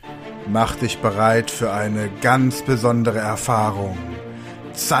Mach dich bereit für eine ganz besondere Erfahrung.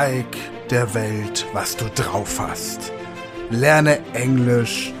 Zeig der Welt, was du drauf hast. Lerne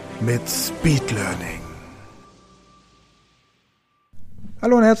Englisch mit Speed Learning.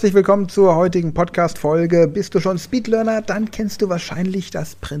 Hallo und herzlich willkommen zur heutigen Podcast-Folge. Bist du schon Speedlearner? Dann kennst du wahrscheinlich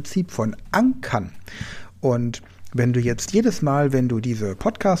das Prinzip von Ankern. Und wenn du jetzt jedes Mal, wenn du diese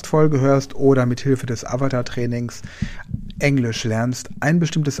Podcast-Folge hörst oder mit Hilfe des Avatar-Trainings Englisch lernst, ein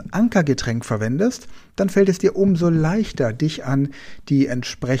bestimmtes Ankergetränk verwendest, dann fällt es dir umso leichter, dich an die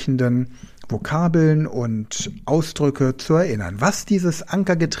entsprechenden Vokabeln und Ausdrücke zu erinnern. Was dieses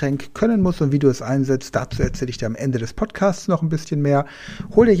Ankergetränk können muss und wie du es einsetzt, dazu erzähle ich dir am Ende des Podcasts noch ein bisschen mehr.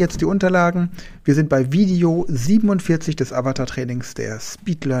 Hol dir jetzt die Unterlagen. Wir sind bei Video 47 des Avatar-Trainings der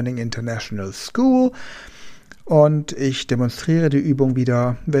Speed Learning International School. Und ich demonstriere die Übung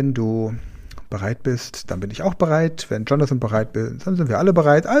wieder. Wenn du bereit bist, dann bin ich auch bereit. Wenn Jonathan bereit ist, dann sind wir alle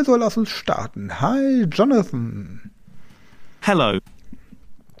bereit. Also lass uns starten. Hi, Jonathan. Hello.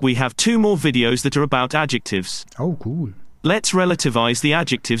 We have two more videos that are about adjectives. Oh, cool. Let's relativize the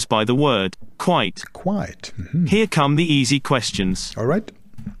adjectives by the word quite. Quite. Mm-hmm. Here come the easy questions. All right.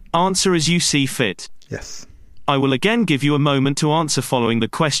 Answer as you see fit. Yes. I will again give you a moment to answer following the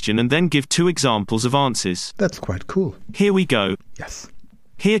question and then give two examples of answers. That's quite cool. Here we go. Yes.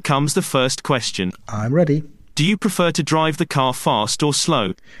 Here comes the first question. I'm ready. Do you prefer to drive the car fast or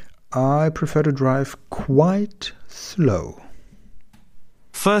slow? I prefer to drive quite slow.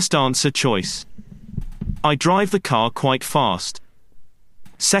 First answer choice. I drive the car quite fast.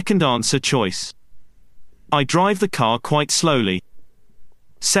 Second answer choice. I drive the car quite slowly.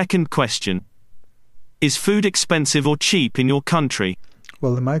 Second question. Is food expensive or cheap in your country?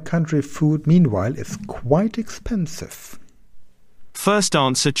 Well, in my country, food, meanwhile, is quite expensive. First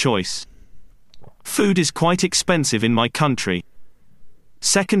answer choice. Food is quite expensive in my country.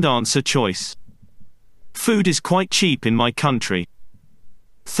 Second answer choice. Food is quite cheap in my country.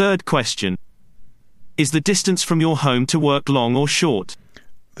 Third question. Is the distance from your home to work long or short?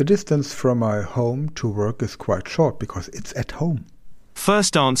 The distance from my home to work is quite short because it's at home.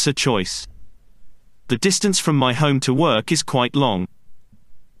 First answer choice. The distance from my home to work is quite long.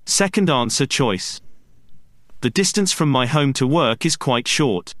 Second answer choice. The distance from my home to work is quite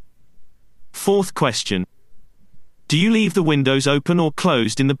short. Fourth question. Do you leave the windows open or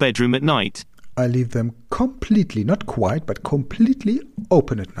closed in the bedroom at night? I leave them completely, not quite, but completely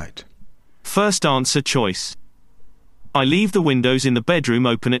open at night. First answer choice. I leave the windows in the bedroom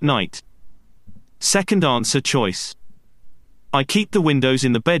open at night. Second answer choice. I keep the windows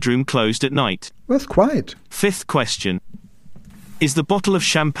in the bedroom closed at night. That's quite. Fifth question. Is the bottle of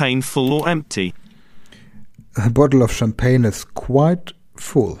champagne full or empty? A bottle of champagne is quite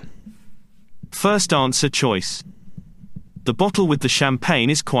full. First answer choice. The bottle with the champagne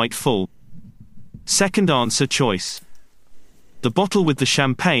is quite full. Second answer choice. The bottle with the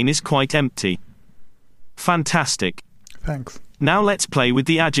champagne is quite empty. Fantastic. Thanks. Now let's play with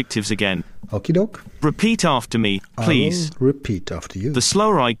the adjectives again. Okie doke. Repeat after me, please. I will repeat after you. The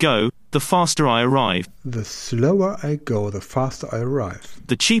slower I go, the faster I arrive. The slower I go, the faster I arrive.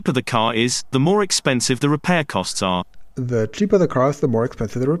 The cheaper the car is, the more expensive the repair costs are. The cheaper the car is, the more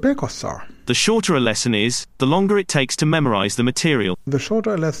expensive the repair costs are. The shorter a lesson is, the longer it takes to memorize the material. The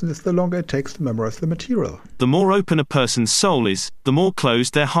shorter a lesson is, the longer it takes to memorize the material. The more open a person's soul is, the more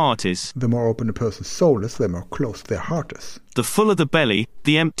closed their heart is. The more open a person's soul is, the more closed their heart is. The fuller the belly,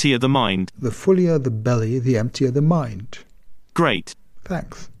 the emptier the mind. The fuller the belly, the emptier the mind. Great.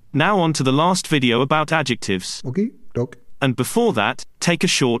 Thanks. Now on to the last video about adjectives. Okay, doke. And before that, take a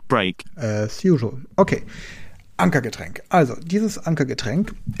short break. As usual. Okay. Ankergetränk. Also, dieses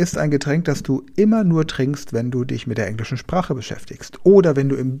Ankergetränk ist ein Getränk, das du immer nur trinkst, wenn du dich mit der englischen Sprache beschäftigst. Oder wenn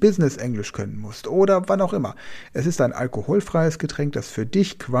du im Business Englisch können musst. Oder wann auch immer. Es ist ein alkoholfreies Getränk, das für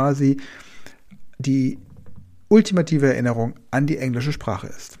dich quasi die ultimative Erinnerung an die englische Sprache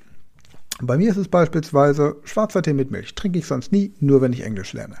ist. Bei mir ist es beispielsweise schwarzer Tee mit Milch. Trinke ich sonst nie, nur wenn ich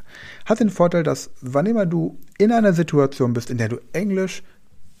Englisch lerne. Hat den Vorteil, dass wann immer du in einer Situation bist, in der du Englisch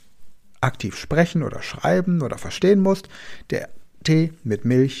aktiv sprechen oder schreiben oder verstehen musst, der Tee mit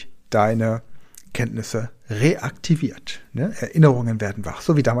Milch deine Kenntnisse reaktiviert. Ne? Erinnerungen werden wach,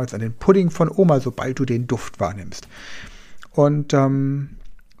 so wie damals an den Pudding von Oma, sobald du den Duft wahrnimmst. Und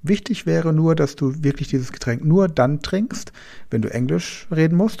wichtig wäre nur, dass du wirklich dieses Getränk nur dann trinkst, wenn du Englisch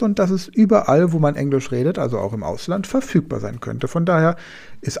reden musst und dass es überall, wo man Englisch redet, also auch im Ausland, verfügbar sein könnte. Von daher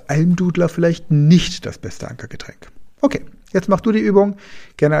ist Almdudler vielleicht nicht das beste Ankergetränk. Okay, jetzt mach du die Übung,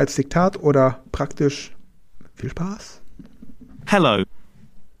 gerne als Diktat oder praktisch. Viel Spaß. Hello.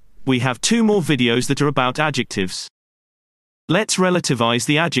 We have two more videos that are about adjectives. Let's relativize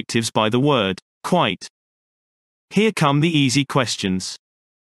the adjectives by the word quite. Here come the easy questions.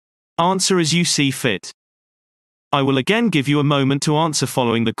 Answer as you see fit. I will again give you a moment to answer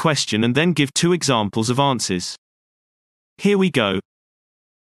following the question and then give 2 examples of answers. Here we go.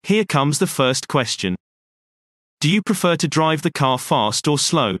 Here comes the first question. Do you prefer to drive the car fast or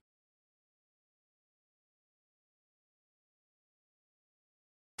slow?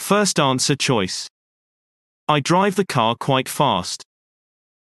 First answer choice. I drive the car quite fast.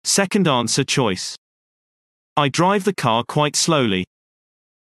 Second answer choice. I drive the car quite slowly.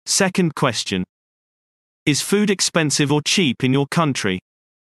 Second question. Is food expensive or cheap in your country?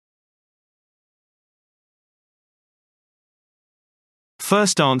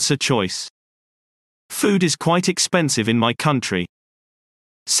 First answer choice. Food is quite expensive in my country.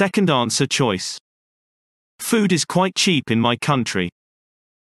 Second answer choice. Food is quite cheap in my country.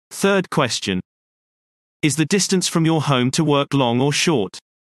 Third question. Is the distance from your home to work long or short?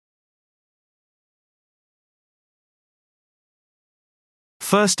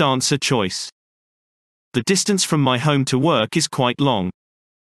 First answer choice. The distance from my home to work is quite long.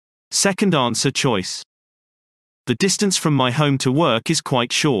 Second answer choice. The distance from my home to work is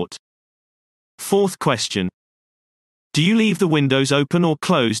quite short. Fourth question. Do you leave the windows open or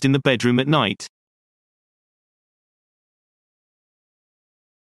closed in the bedroom at night?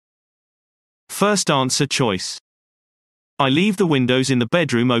 First answer choice. I leave the windows in the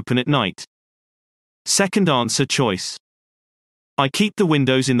bedroom open at night. Second answer choice. I keep the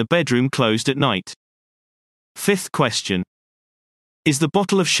windows in the bedroom closed at night. Fifth question. Is the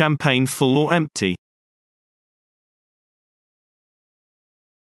bottle of champagne full or empty?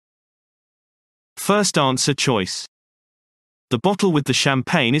 First answer choice. The bottle with the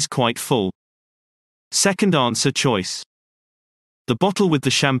champagne is quite full. Second answer choice. The bottle with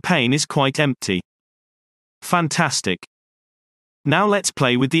the champagne is quite empty. Fantastic. Now let's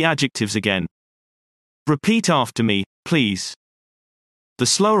play with the adjectives again. Repeat after me, please. The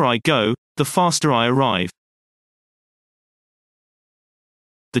slower I go, the faster I arrive.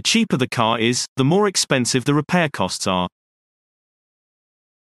 The cheaper the car is, the more expensive the repair costs are.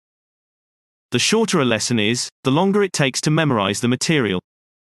 The shorter a lesson is, the longer it takes to memorize the material.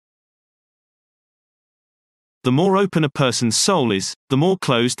 The more open a person's soul is, the more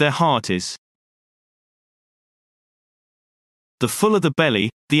closed their heart is. The fuller the belly,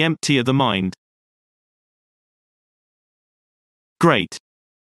 the emptier the mind. Great.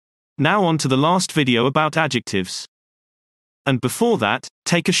 Now on to the last video about adjectives. And before that,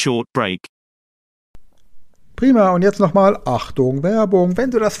 take a short break. Prima, und jetzt nochmal Achtung, Werbung.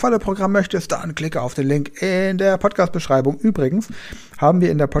 Wenn du das volle Programm möchtest, dann klicke auf den Link in der Podcast-Beschreibung. Übrigens haben wir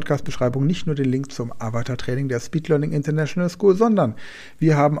in der Podcast-Beschreibung nicht nur den Link zum Avatar-Training der Speed Learning International School, sondern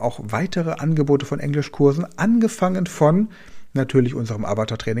wir haben auch weitere Angebote von Englischkursen, angefangen von natürlich unserem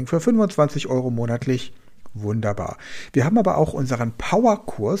Avatar-Training für 25 € monatlich. Wunderbar. Wir haben aber auch unseren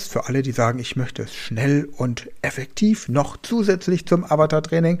Power-Kurs für alle, die sagen, ich möchte es schnell und effektiv noch zusätzlich zum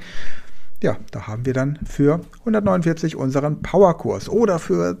Avatar-Training. Ja, da haben wir dann für 149 unseren Powerkurs oder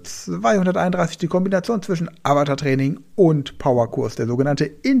für 231 die Kombination zwischen Avatar-Training und Powerkurs, der sogenannte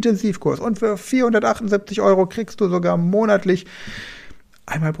Intensivkurs. Und für 478 € kriegst du sogar monatlich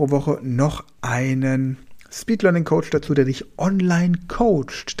einmal pro Woche noch einen Speed Learning Coach dazu, der dich online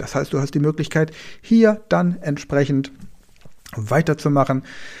coacht. Das heißt, du hast die Möglichkeit, hier dann entsprechend weiterzumachen.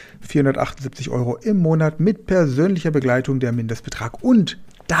 478 € im Monat mit persönlicher Begleitung, der Mindestbetrag. Und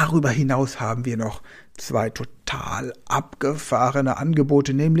darüber hinaus haben wir noch 2 total abgefahrene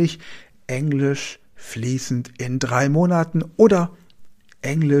Angebote, nämlich Englisch fließend in 3 Monaten oder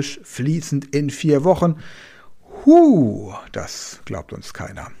Englisch fließend in 4 Wochen. Das glaubt uns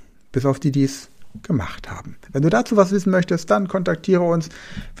keiner. Bis auf die, die es gemacht haben. Wenn du dazu was wissen möchtest, dann kontaktiere uns.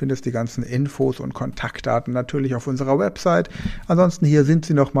 Findest die ganzen Infos und Kontaktdaten natürlich auf unserer Website. Ansonsten hier sind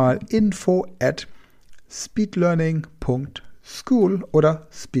sie nochmal info@speedlearning.school oder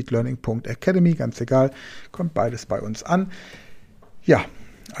speedlearning.academy, ganz egal, kommt beides bei uns an. Ja,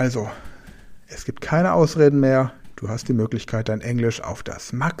 also es gibt keine Ausreden mehr. Du hast die Möglichkeit, dein Englisch auf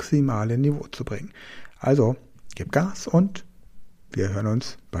das maximale Niveau zu bringen. Also, gib Gas und wir hören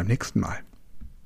uns beim nächsten Mal.